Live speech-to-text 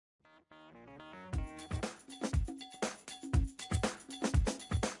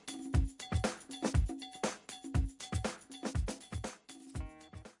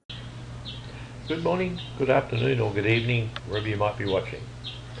Good morning, good afternoon or good evening, wherever you might be watching.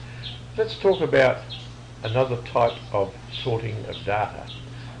 Let's talk about another type of sorting of data,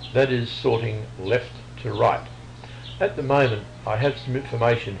 that is sorting left to right. At the moment I have some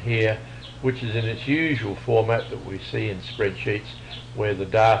information here which is in its usual format that we see in spreadsheets where the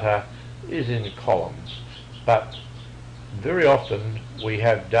data is in columns, but very often we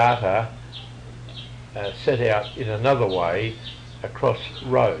have data set out in another way across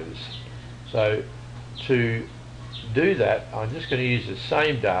rows. So to do that, I'm just going to use the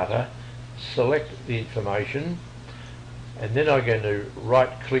same data, select the information, and then I'm going to right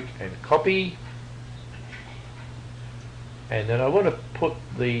click and copy, and then I want to put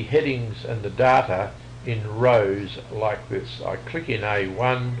the headings and the data in rows like this. I click in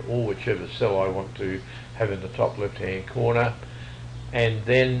A1 or whichever cell I want to have in the top left hand corner, and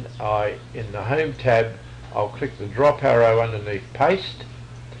then in the home tab I'll click the drop arrow underneath paste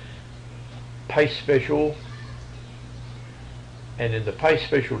special, and in the paste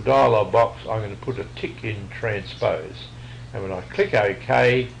special dialog box I'm going to put a tick in transpose, and when I click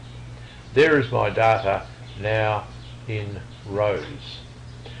OK, there is my data now in rows.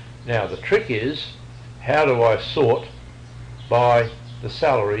 Now the trick is, how do I sort by the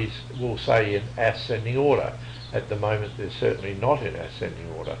salaries, we'll say in ascending order. At the moment they're certainly not in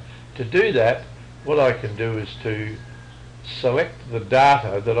ascending order. To do that, what I can do is to select the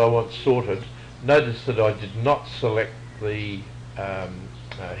data that I want sorted. Notice that I did not select the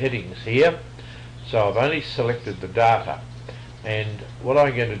headings here, so I've only selected the data, and what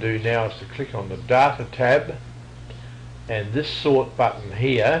I'm going to do now is to click on the data tab and this sort button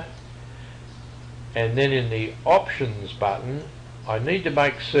here, and then in the options button I need to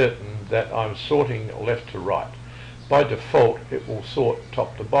make certain that I'm sorting left to right. By default it will sort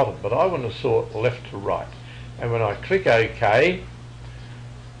top to bottom, but I want to sort left to right, and when I click OK,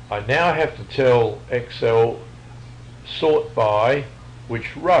 I now have to tell Excel sort by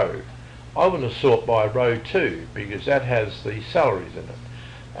which row. I want to sort by row 2 because that has the salaries in it,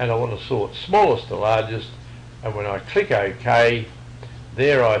 and I want to sort smallest to largest, and when I click OK,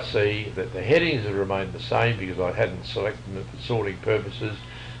 there I see that the headings have remained the same because I hadn't selected them for sorting purposes,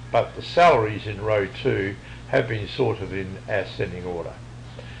 but the salaries in row 2 have been sorted in ascending order.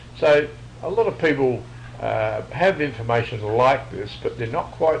 So a lot of people have information like this, but they're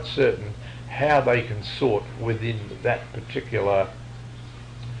not quite certain how they can sort within that particular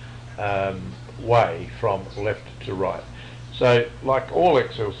way from left to right. So like all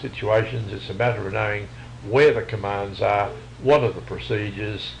Excel situations, it's a matter of knowing where the commands are, what are the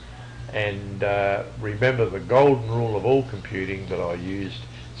procedures, and remember the golden rule of all computing that I used: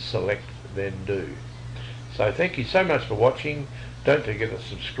 select then do. So thank you so much for watching. Don't forget to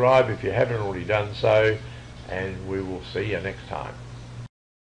subscribe if you haven't already done so, and we will see you next time.